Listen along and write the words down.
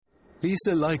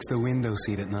Lisa likes the window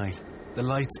seat at night. The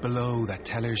lights below that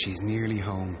tell her she's nearly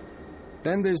home.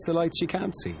 Then there's the lights she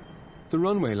can't see. The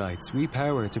runway lights we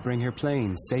power to bring her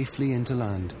plane safely into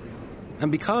land.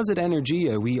 And because at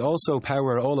Energia we also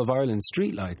power all of Ireland's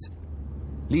streetlights,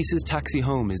 Lisa's taxi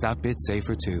home is that bit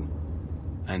safer too.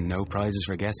 And no prizes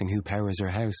for guessing who powers her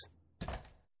house.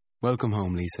 Welcome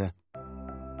home, Lisa.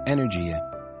 Energia,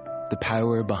 the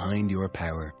power behind your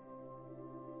power.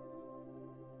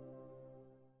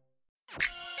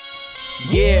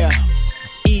 Yeah,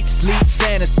 eat, sleep,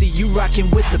 fantasy, you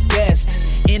rockin' with the best.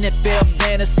 NFL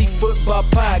Fantasy Football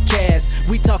Podcast.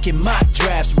 We talking mock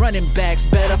drafts, running backs,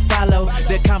 better follow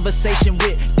the conversation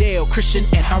with Dale, Christian,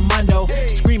 and Armando.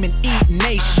 Screaming Eat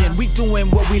Nation, we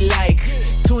doing what we like.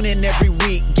 Tune in every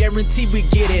week, guarantee we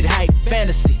get it hype.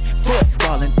 Fantasy,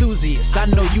 football enthusiasts, I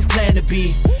know you plan to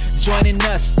be joining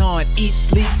us on Eat,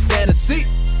 Sleep, Fantasy.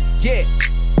 Yeah,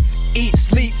 Eat,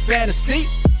 Sleep, Fantasy.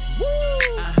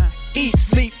 Eat,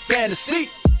 Sleep, Fantasy.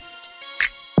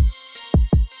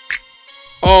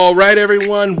 All right,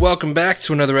 everyone. Welcome back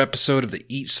to another episode of the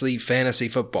Eat, Sleep, Fantasy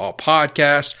Football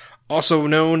Podcast, also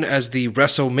known as the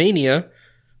Wrestlemania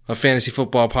of Fantasy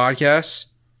Football Podcasts.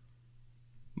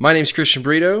 My name's Christian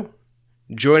Brito.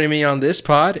 Joining me on this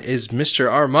pod is Mr.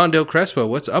 Armando Crespo.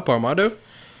 What's up, Armando?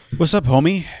 What's up,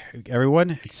 homie?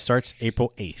 Everyone, it starts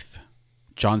April 8th.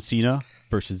 John Cena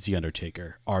versus The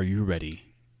Undertaker. Are you ready?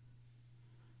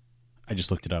 I just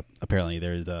looked it up. Apparently,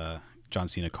 there's John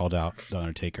Cena called out The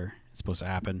Undertaker. It's supposed to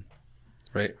happen.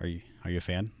 Right. Are you a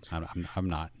fan? I'm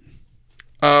not.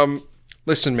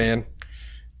 Listen, man.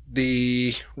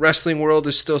 The wrestling world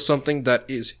is still something that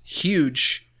is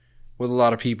huge with a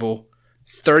lot of people.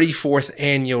 34th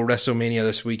annual WrestleMania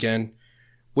this weekend,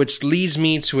 which leads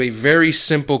me to a very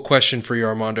simple question for you,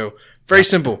 Armando. Very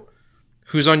simple.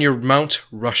 Who's on your Mount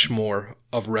Rushmore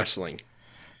of wrestling?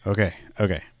 Okay.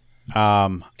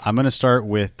 I'm gonna start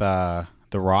with The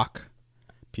Rock.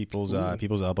 People's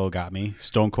elbow got me.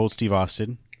 Stone Cold Steve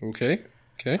Austin. Okay.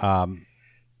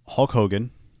 Hulk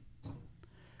Hogan.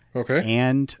 Okay.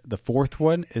 And the fourth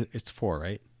one, it's 4,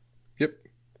 right? Yep.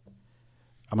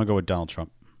 I'm gonna go with Donald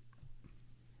Trump.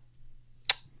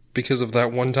 Because of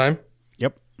that one time?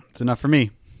 Yep. It's enough for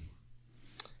me.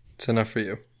 It's enough for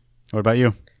you. What about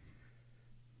you?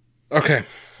 Okay.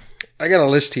 I got a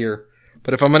list here,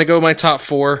 but if I'm going to go my top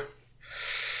 4,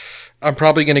 I'm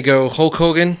probably going to go Hulk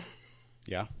Hogan.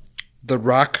 Yeah. The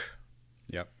Rock.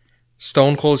 Yep.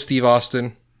 Stone Cold Steve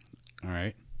Austin. All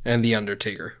right. And The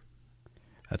Undertaker.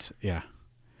 Yeah.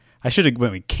 I should have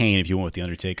went with Kane if you went with The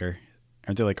Undertaker.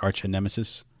 Aren't they like arch and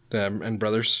nemesis? And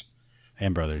brothers.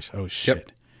 And brothers. Oh,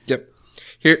 shit. Yep.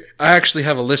 Here, I actually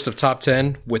have a list of top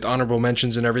 10 with honorable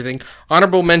mentions and everything.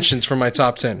 Honorable mentions for my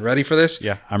top 10. Ready for this?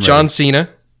 Yeah, I'm ready. John Cena.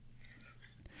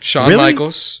 Shawn Really?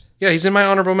 Michaels. Yeah, he's in my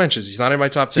honorable mentions. He's not in my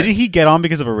top 10. Didn't he get on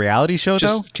because of a reality show,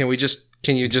 though? Can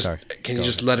you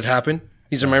just let it happen?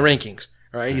 These are my rankings.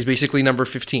 All right. He's basically number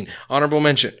 15. Honorable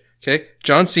mention. Okay.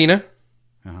 John Cena.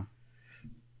 Uh-huh.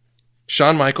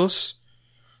 Shawn Michaels.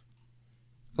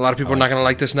 A lot of people are not going to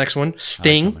like this next one.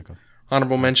 Sting.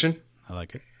 Honorable mention. I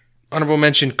like it. Honorable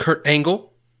mention, Kurt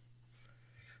Angle.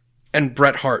 And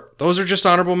Bret Hart. Those are just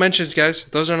honorable mentions, guys.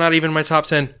 Those are not even my top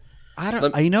 10.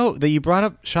 I know that you brought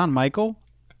up Shawn Michael.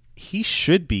 He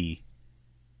should be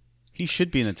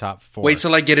in the top 4. Wait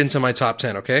till I get into my top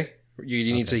 10, okay?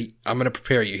 You need to, I'm going to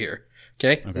prepare you here.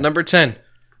 Okay? Number 10,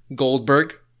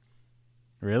 Goldberg.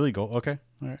 Really? Okay.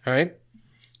 All right?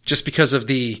 Just because of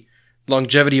the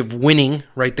longevity of winning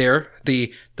right there,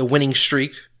 the winning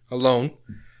streak alone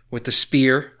with the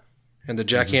spear and the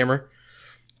jackhammer,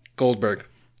 Goldberg.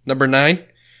 Number 9,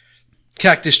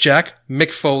 Cactus Jack,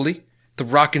 Mick Foley, the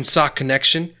Rock and Sock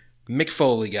Connection, Mick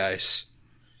Foley, guys.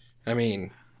 I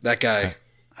mean, that guy.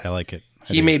 I like it.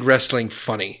 He made wrestling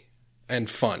funny and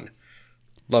fun.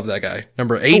 Love that guy.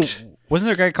 Number 8. Oh, wasn't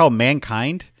there a guy called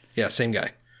Mankind? Yeah, same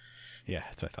guy. Yeah,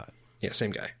 that's what I thought. Yeah,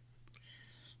 same guy.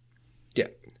 Yeah.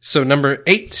 So number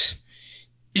 8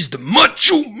 is the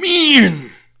Macho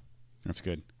Man. That's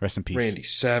good. Rest in peace. Randy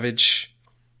Savage.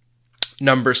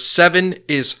 Number 7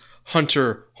 is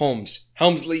Hunter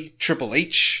Helmsley, Triple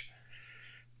H.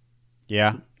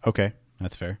 Yeah. Okay.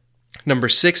 That's fair. Number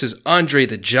 6 is Andre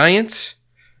the Giant.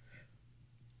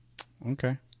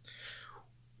 Okay.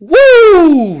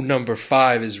 Woo! Number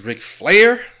 5 is Ric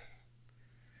Flair.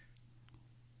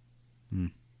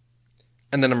 And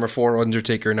then number 4,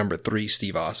 Undertaker. Number 3,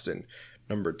 Steve Austin.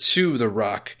 Number 2, The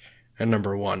Rock. And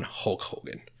number 1, Hulk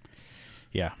Hogan.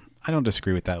 Yeah. I don't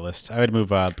disagree with that list. I would move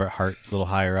Bret Hart a little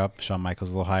higher up. Shawn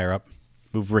Michaels a little higher up.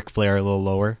 Move Ric Flair a little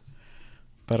lower.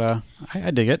 But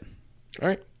I dig it. All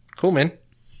right. Cool, man.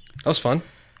 That was fun.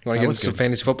 Want to get into some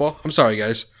fantasy football? I'm sorry,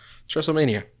 guys. It's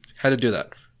WrestleMania. Had to do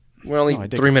that. We're only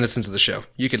 3 minutes into the show.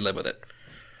 You can live with it.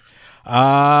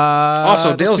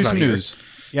 Also, Dale's not here. News.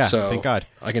 Yeah, so thank God.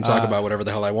 I can talk about whatever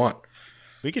the hell I want.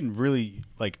 We can really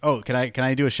can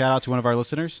I do a shout out to one of our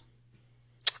listeners?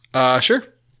 Sure.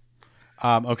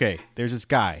 Okay, there's this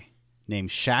guy named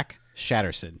Shaq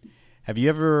Shatterson. Have you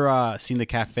ever seen the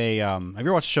cafe? Have you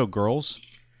ever watched the show Girls?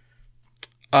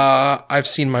 I've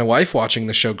seen my wife watching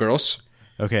the show Girls.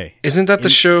 Okay. Isn't that the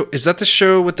show? Is that the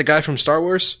show with the guy from Star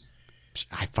Wars?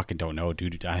 I fucking don't know,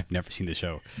 dude. I've never seen the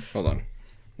show. Hold on.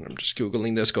 I'm just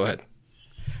Googling this. Go ahead.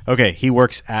 Okay. He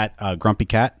works at Grumpy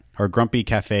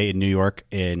Cafe in New York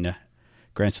in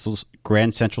Grand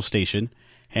Central Station,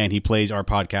 and he plays our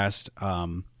podcast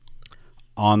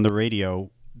on the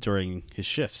radio during his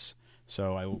shifts.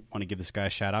 So I want to give this guy a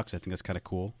shout out because I think that's kind of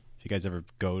cool. If you guys ever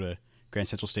go to Grand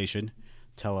Central Station,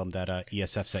 tell him that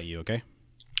ESF sent you, okay?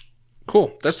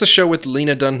 Cool. That's the show with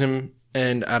Lena Dunham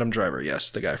and Adam Driver. Yes,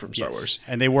 the guy from Star Wars.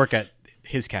 And they work at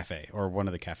his cafe or one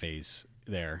of the cafes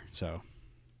there. So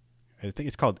I think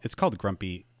it's called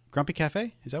Grumpy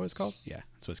Cafe. Is that what it's called? Yeah,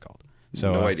 that's what it's called.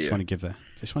 So no I idea. just want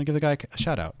to give the guy a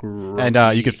shout out.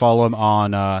 And you could follow him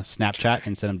on Snapchat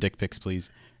and send him dick pics, please,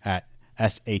 at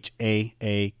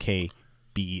SHAAKBER.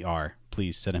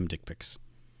 Please send him dick pics.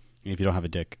 If you don't have a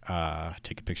dick,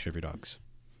 take a picture of your dogs.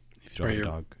 If you don't have a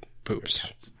dog,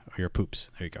 poops. Or your poops.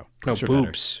 There you go. No,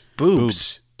 boobs.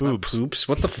 Boobs. Poops.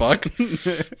 What the fuck?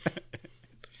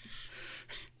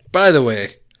 By the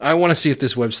way, I want to see if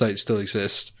this website still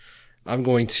exists. I'm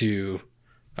going to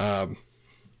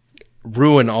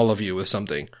ruin all of you with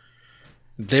something.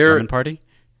 Lemon Party?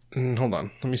 Hold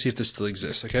on. Let me see if this still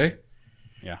exists, okay?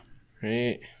 Yeah.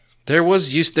 Right. There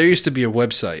used to be a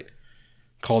website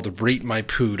called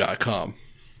ratemypoo.com.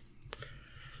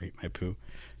 Rate My Poo.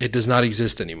 It does not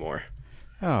exist anymore.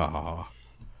 Oh.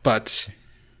 But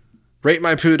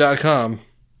ratemypoo.com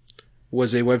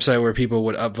was a website where people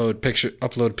would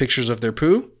upload pictures of their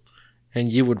poo,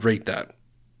 and you would rate that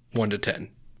 1 to 10.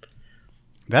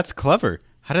 That's clever.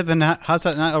 How's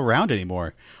that not around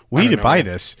anymore? We need to buy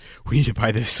this. We need to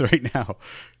buy this right now.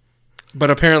 But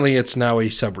apparently it's now a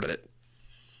subreddit.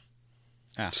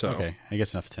 So okay. I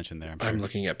guess enough attention there. I'm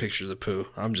looking at pictures of poo.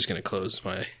 I'm just going to close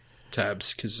my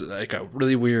tabs because it got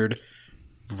really weird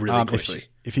really quickly.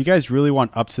 If you guys really want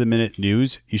up-to-the-minute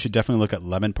news, you should definitely look at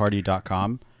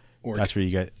lemonparty.com. That's where you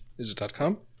get... Is it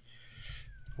 .com?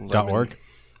 .org?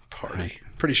 Party.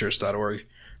 Pretty sure it's .org.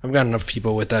 I've got enough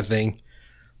people with that thing.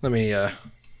 Let me... Yep,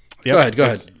 go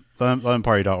ahead.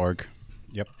 Lemonparty.org.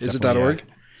 Yep. Is it .org?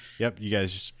 Yep. You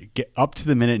guys just get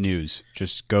up-to-the-minute news.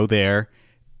 Just go there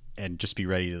and just be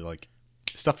ready to,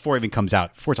 stuff before it even comes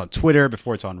out. Before it's on Twitter,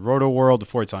 before it's on Roto World,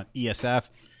 before it's on ESF,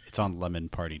 it's on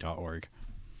lemonparty.org.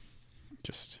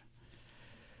 Just...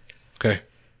 Okay.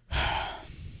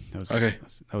 That was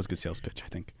a good sales pitch, I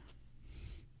think.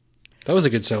 That was a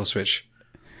good sales pitch.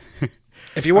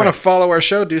 If you want to follow our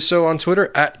show, do so on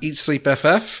Twitter at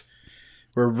EatSleepFF.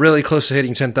 We're really close to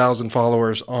hitting 10,000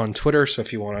 followers on Twitter, so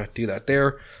if you want to do that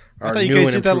there. I thought you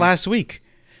guys did that last week.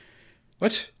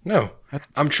 What? No.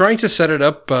 I'm trying to set it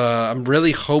up. I'm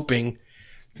really hoping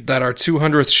that our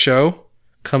 200th show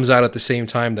comes out at the same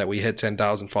time that we hit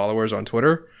 10,000 followers on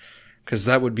Twitter, because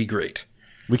that would be great.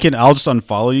 I'll just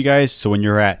unfollow you guys, so when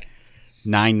you're at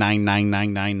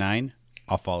 9999999,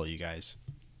 I'll follow you guys.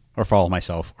 Or follow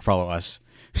myself, or follow us.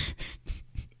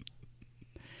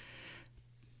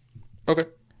 Okay.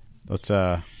 Let's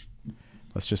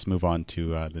just move on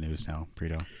to the news now,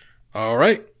 Brito. All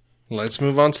right. Let's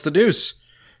move on to the news.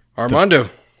 Armando,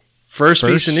 first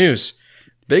piece of news.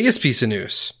 Biggest piece of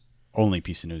news. Only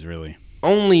piece of news, really.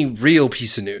 Only real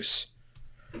piece of news.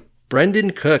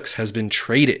 Brandin Cooks has been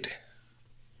traded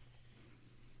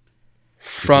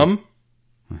from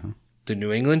the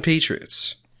New England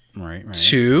Patriots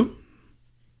to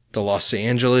the Los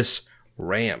Angeles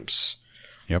Rams.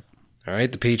 Yep. All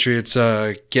right. The Patriots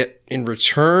get in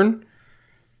return.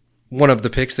 One of the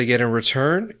picks they get in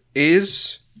return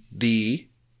is the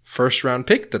first round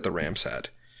pick that the Rams had.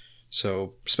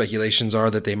 So speculations are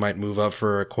that they might move up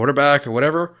for a quarterback or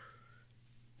whatever.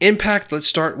 Impact. Let's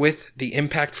start with the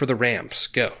impact for the Rams.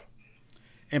 Go.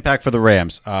 Impact for the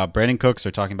Rams. Brandin Cooks,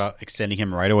 they're talking about extending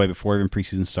him right away before even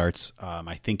preseason starts.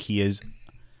 I think he is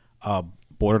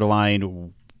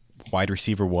borderline wide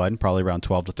receiver 1, probably around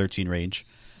 12 to 13 range.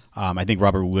 I think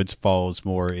Robert Woods falls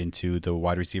more into the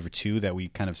wide receiver 2 that we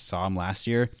kind of saw him last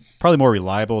year. Probably more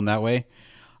reliable in that way.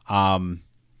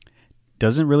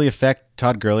 Doesn't really affect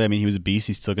Todd Gurley. I mean, he was a beast.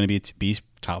 He's still going to be a beast,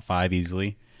 top 5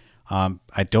 easily.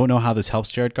 I don't know how this helps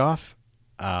Jared Goff.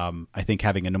 I think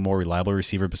having a more reliable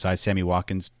receiver besides Sammy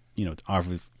Watkins,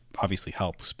 obviously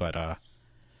helps, but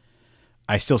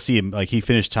I still see him, like, he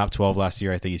finished top 12 last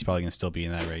year. I think he's probably going to still be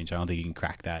in that range. I don't think he can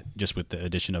crack that just with the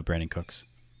addition of Brandin Cooks.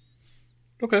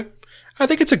 Okay. I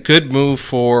think it's a good move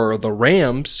for the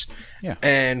Rams Yeah.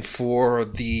 and for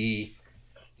the,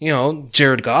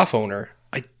 Jared Goff owner.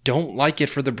 I don't like it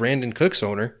for the Brandin Cooks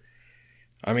owner.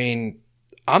 I mean,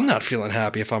 I'm not feeling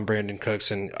happy if I'm Brandin Cooks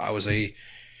and I was a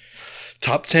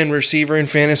top 10 receiver in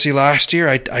fantasy last year.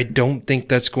 I don't think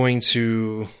that's going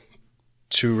to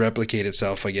replicate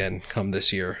itself again come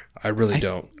this year. I really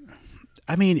don't.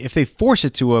 I mean, if they force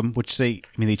it to him, which they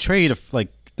trade,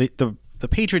 like, the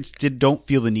Patriots don't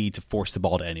feel the need to force the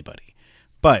ball to anybody.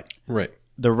 But right.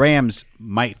 The Rams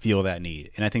might feel that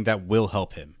need, and I think that will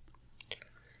help him.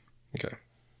 Okay.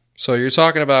 So you're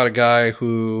talking about a guy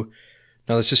who,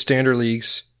 now this is standard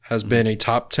leagues, has been a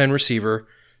top 10 receiver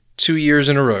 2 years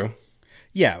in a row.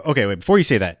 Yeah, okay, wait, before you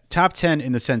say that, top 10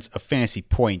 in the sense of fantasy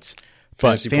points,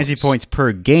 but fantasy points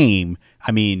per game,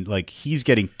 I mean, like, he's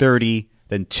getting 30,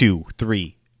 then 2,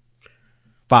 3,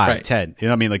 5, right. 10. You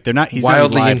know what I mean? Like, he's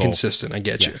wildly not inconsistent. I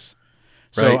get you. Yes.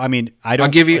 So, right? I mean, I'll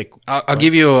give you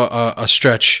a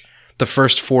stretch the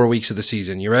first 4 weeks of the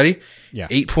season. You ready? Yeah.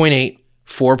 8.8,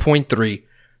 4.3,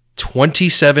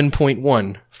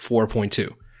 27.1,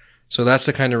 4.2. So that's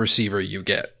the kind of receiver you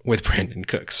get with Brandin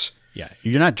Cooks. Yeah.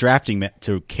 You're not drafting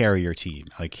to carry your team.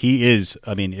 Like, he is,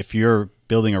 I mean, if you're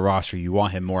building a roster, you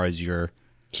want him more as your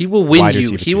He will win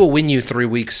you. He will win you 3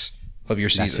 weeks of your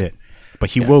season. That's it. But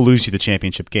he will lose you the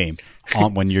championship game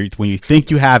when you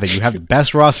think you have it. You have the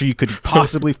best roster you could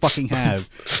possibly fucking have.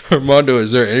 Armando,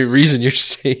 is there any reason you're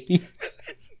saying?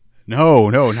 No,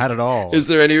 not at all. Is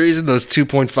there any reason those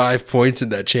 2.5 points in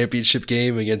that championship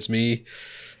game against me?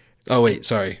 Oh wait,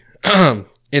 sorry.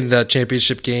 In that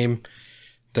championship game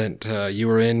that you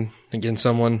were in against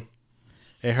someone.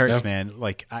 It hurts, man.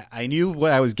 Like, I knew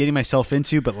what I was getting myself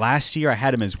into, but last year I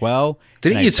had him as well.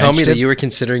 Didn't you tell me that you were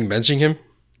considering benching him?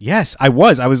 Yes, I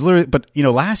was. I was literally, but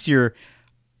last year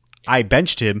I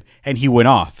benched him and he went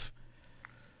off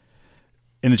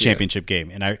in the championship game,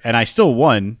 and I still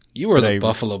won. You were the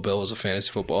Buffalo Bills of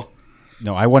fantasy football.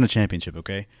 No, I won a championship.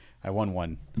 Okay, I won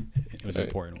one. It was an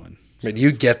important one. I mean,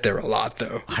 you get there a lot,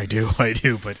 though. I do,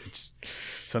 but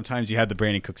sometimes you have the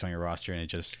Brandin Cooks on your roster, and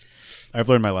I've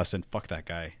learned my lesson. Fuck that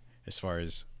guy as far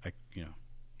as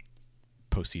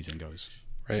postseason goes.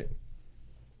 Right.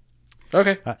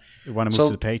 Okay. You want to move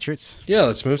to the Patriots? Yeah,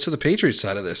 let's move to the Patriots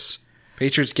side of this.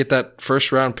 Patriots get that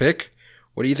first round pick.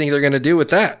 What do you think they're going to do with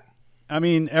that? I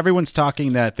mean, everyone's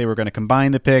talking that they were going to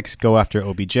combine the picks, go after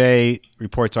OBJ.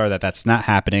 Reports are that that's not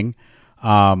happening.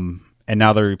 And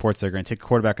now there are reports they're going to take a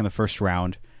quarterback in the first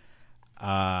round.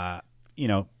 I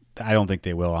don't think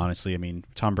they will, honestly. I mean,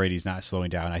 Tom Brady's not slowing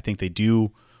down. I think they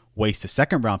do waste a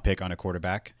second round pick on a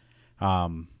quarterback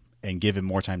and give him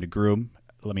more time to groom.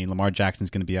 I mean, Lamar Jackson's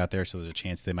going to be out there, so there's a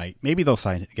chance maybe they'll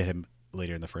get him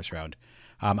later in the first round.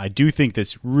 I do think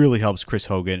this really helps Chris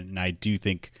Hogan, and I do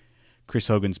think Chris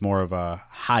Hogan's more of a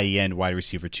high-end wide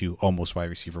receiver 2, almost wide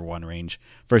receiver 1 range,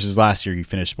 versus last year he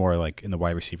finished more like in the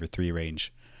wide receiver 3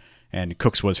 range, and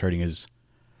Cooks was hurting his,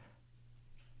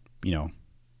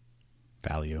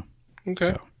 value. Okay.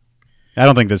 So, I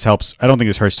don't think this helps. I don't think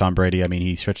this hurts Tom Brady. I mean,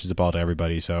 he stretches the ball to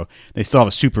everybody, so they still have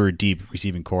a super deep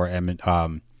receiving core.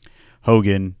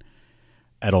 Hogan,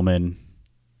 Edelman,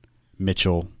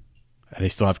 Mitchell. They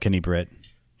still have Kenny Britt,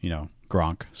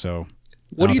 Gronk. So,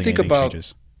 what do you think about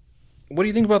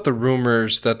the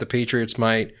rumors that the Patriots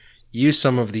might use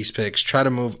some of these picks, try to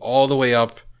move all the way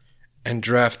up, and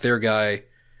draft their guy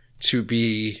to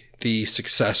be the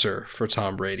successor for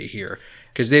Tom Brady here?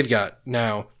 Because they've got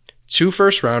now 2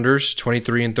 first rounders,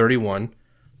 23 and 31.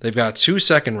 They've got 2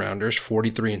 second rounders,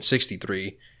 43 and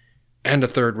 63. And a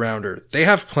third rounder. They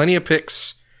have plenty of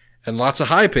picks and lots of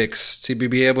high picks to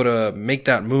be able to make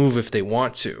that move if they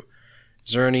want to.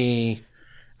 Is there any?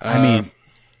 I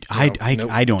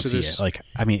don't see it. Like,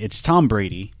 I mean, it's Tom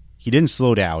Brady. He didn't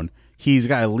slow down. He's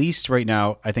got at least right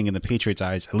now, I think in the Patriots'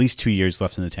 eyes, at least 2 years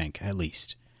left in the tank, at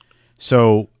least.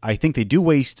 So I think they do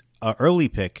waste an early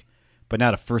pick, but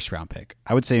not a first round pick.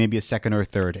 I would say maybe a second or a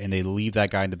third, and they leave that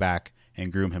guy in the back and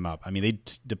groom him up. I mean,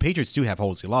 the Patriots do have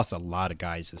holes. They lost a lot of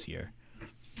guys this year.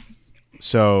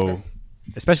 So,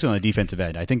 especially on the defensive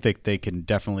end, I think they can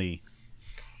definitely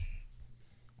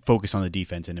focus on the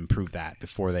defense and improve that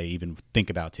before they even think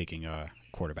about taking a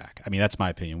quarterback. I mean, that's my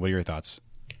opinion. What are your thoughts?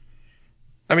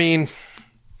 I mean,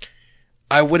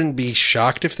 I wouldn't be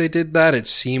shocked if they did that. It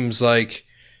seems like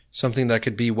something that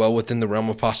could be well within the realm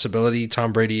of possibility.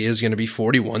 Tom Brady is going to be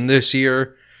 41 this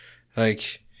year.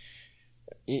 Like,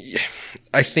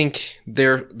 I think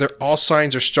all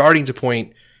signs are starting to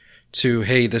point to,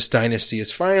 hey, this dynasty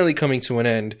is finally coming to an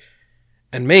end.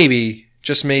 And maybe,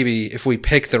 just maybe, if we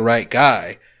pick the right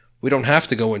guy, we don't have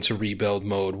to go into rebuild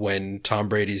mode when Tom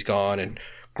Brady's gone and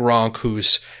Gronk,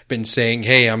 who's been saying,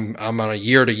 hey, I'm on a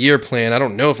year-to-year plan. I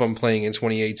don't know if I'm playing in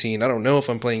 2018. I don't know if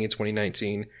I'm playing in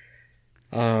 2019.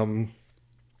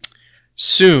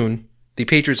 Soon, the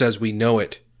Patriots as we know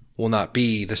it will not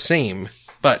be the same,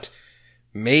 but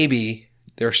maybe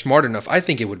they're smart enough. I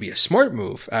think it would be a smart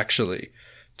move, actually,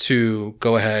 to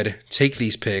go ahead, take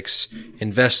these picks,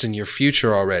 invest in your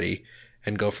future already,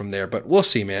 and go from there. But we'll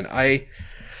see, man. I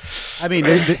mean,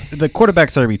 the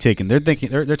quarterbacks that are be taken,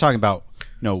 they're talking about,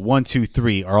 1, 2,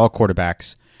 3 are all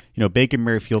quarterbacks. Baker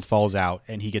Mayfield falls out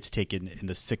and he gets taken in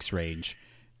the 6th range,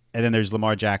 and then there's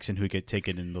Lamar Jackson who get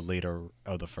taken in the later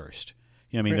of the first.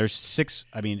 Right. There's 6.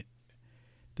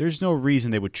 There's no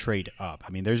reason they would trade up.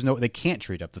 They can't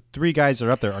trade up. The 3 guys that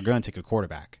are up there are going to take a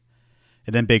quarterback,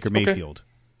 and then Baker Mayfield.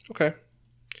 Okay.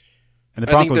 And the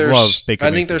Broncos love Baker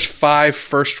Mayfield. I think there's 5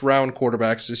 first-round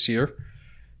quarterbacks this year,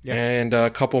 and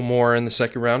a couple more in the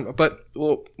second round. But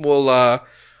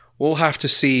we'll have to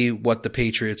see what the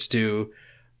Patriots do.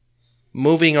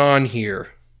 Moving on here,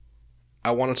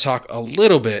 I want to talk a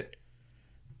little bit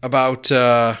about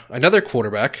another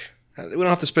quarterback. We don't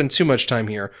have to spend too much time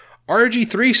here.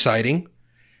 RG3 sighting.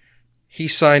 He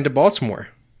signed to Baltimore.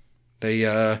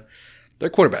 Their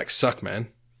quarterbacks suck, man.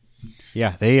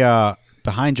 Yeah, they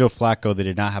behind Joe Flacco, they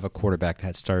did not have a quarterback that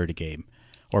had started a game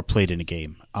or played in a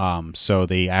game. So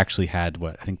they actually had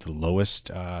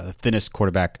the thinnest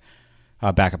quarterback,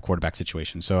 backup quarterback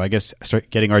situation. So I guess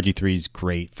getting RG3 is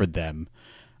great for them.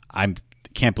 I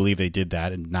can't believe they did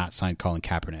that and not sign Colin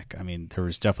Kaepernick. There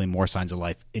was definitely more signs of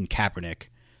life in Kaepernick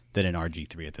than in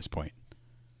RG3 at this point.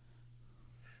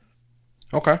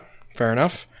 Okay, fair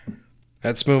enough.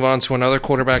 Let's move on to another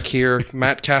quarterback here.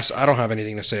 Matt Cass. I don't have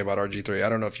anything to say about RG3. I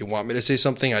don't know if you want me to say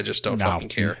something. I just don't fucking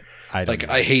care.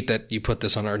 I hate that you put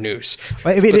this on our news.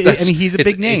 He's a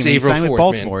big name. It's he April signed 4th, with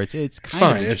Baltimore. Man. It's kind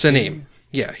fine. of It's a name.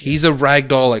 Yeah, he's a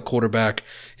ragdoll at quarterback.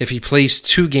 If he plays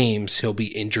 2 games, he'll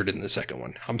be injured in the second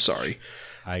one. I'm sorry.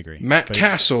 I agree. Matt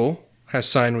Castle has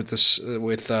signed with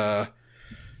the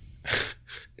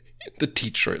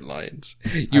Detroit Lions.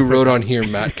 You wrote on here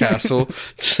Matt Castle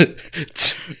to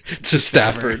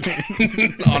Stafford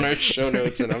on our show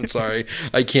notes, and I'm sorry,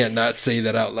 I can't not say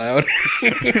that out loud.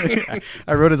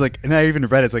 I wrote and I even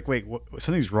read it. Wait,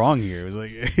 something's wrong here. It was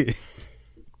like,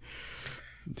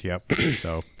 yep.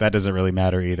 So that doesn't really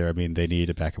matter either. They need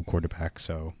a backup quarterback,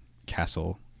 so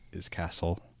Castle is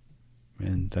Castle,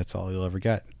 and that's all you'll ever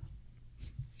get.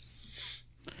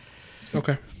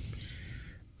 Okay.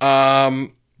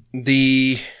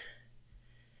 The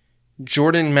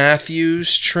Jordan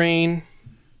Matthews train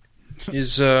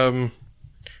is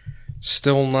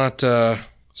still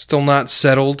not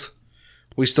settled.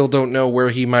 We still don't know where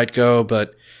he might go,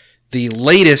 but the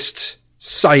latest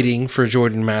sighting for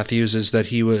Jordan Matthews is that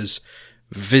he was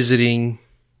visiting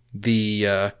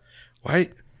the why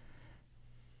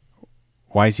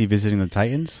is he visiting the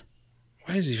Titans?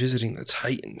 Why is he visiting the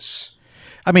Titans?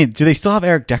 Do they still have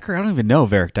Eric Decker? I don't even know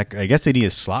if Eric Decker. I guess they need a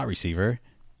slot receiver.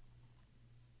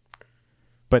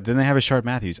 But then they have a Rashard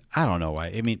Matthews. I don't know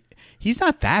why. He's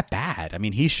not that bad.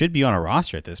 He should be on a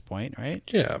roster at this point, right?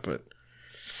 Yeah, but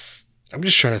I'm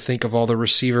just trying to think of all the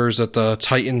receivers that the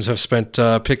Titans have spent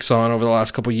picks on over the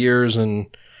last couple of years and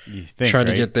trying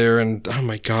to get there. And, oh,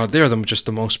 my God, they're just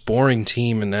the most boring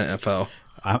team in the NFL.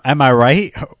 Am I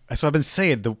right? So I've been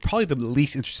saying, probably the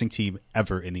least interesting team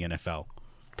ever in the NFL.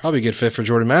 Probably a good fit for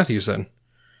Jordan Matthews then.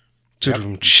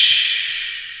 Yep.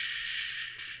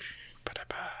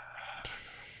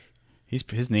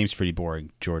 His name's pretty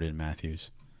boring, Jordan Matthews.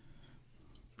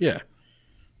 Yeah.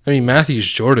 Matthew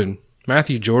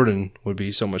Jordan would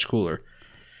be so much cooler.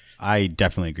 I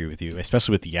definitely agree with you,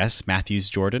 especially with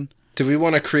Matthews Jordan. Do we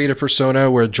want to create a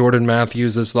persona where Jordan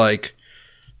Matthews is like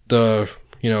the,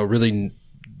 really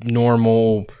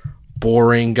normal,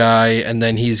 boring guy, and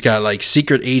then he's got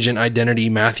secret agent identity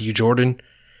Matthew Jordan?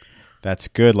 That's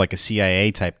good, like a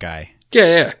CIA type guy.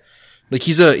 Yeah.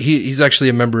 He's actually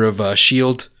a member of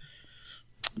SHIELD.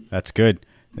 That's good.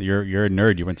 You're a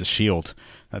nerd. You went to SHIELD.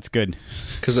 That's good.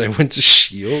 Because I went to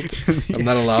SHIELD. I'm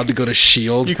not allowed to go to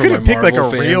SHIELD for my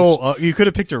Marvel fans. You could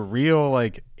have picked a real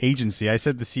agency. I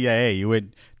said the CIA. You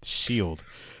went SHIELD.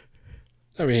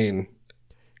 Come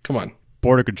on.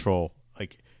 Border Control.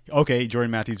 Okay,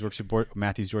 Jordan Matthews works for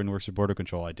Border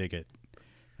Control. I dig it.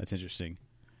 That's interesting.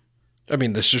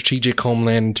 The Strategic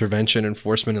Homeland Intervention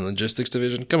Enforcement and Logistics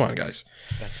Division. Come on, guys.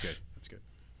 That's good.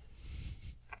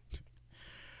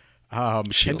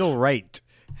 Kendall Wright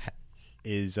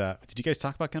is. Did you guys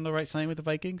talk about Kendall Wright signing with the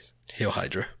Vikings? Hail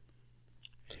Hydra.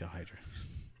 Tail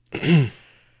Hydra.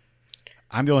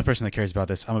 I'm the only person that cares about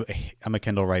this. I'm a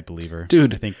Kendall Wright believer.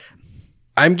 Dude, I think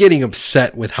I'm getting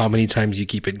upset with how many times you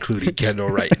keep including Kendall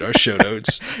Wright in our show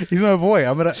notes. he's my boy.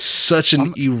 Such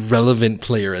an irrelevant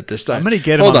player at this time. I'm gonna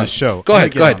get him on the show. Go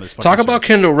ahead. Talk about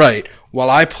Kendall Wright while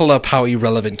I pull up how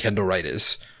irrelevant Kendall Wright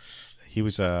is. He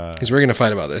was because we're gonna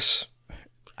fight about this.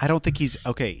 I don't think he's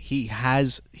okay. He had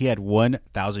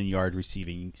 1,000-yard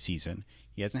receiving season.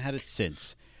 He hasn't had it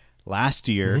since last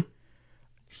year.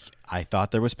 I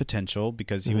thought there was potential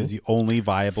because he was the only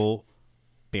viable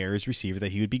Bears receiver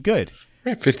that he would be good.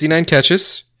 Right, 59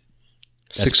 catches,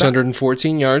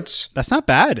 614 yards. That's not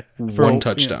bad. For one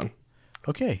touchdown.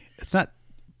 Okay, it's not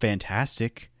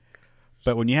fantastic,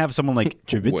 but when you have someone like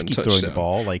Trubisky throwing the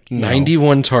ball, like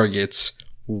 91 targets,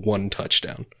 one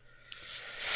touchdown.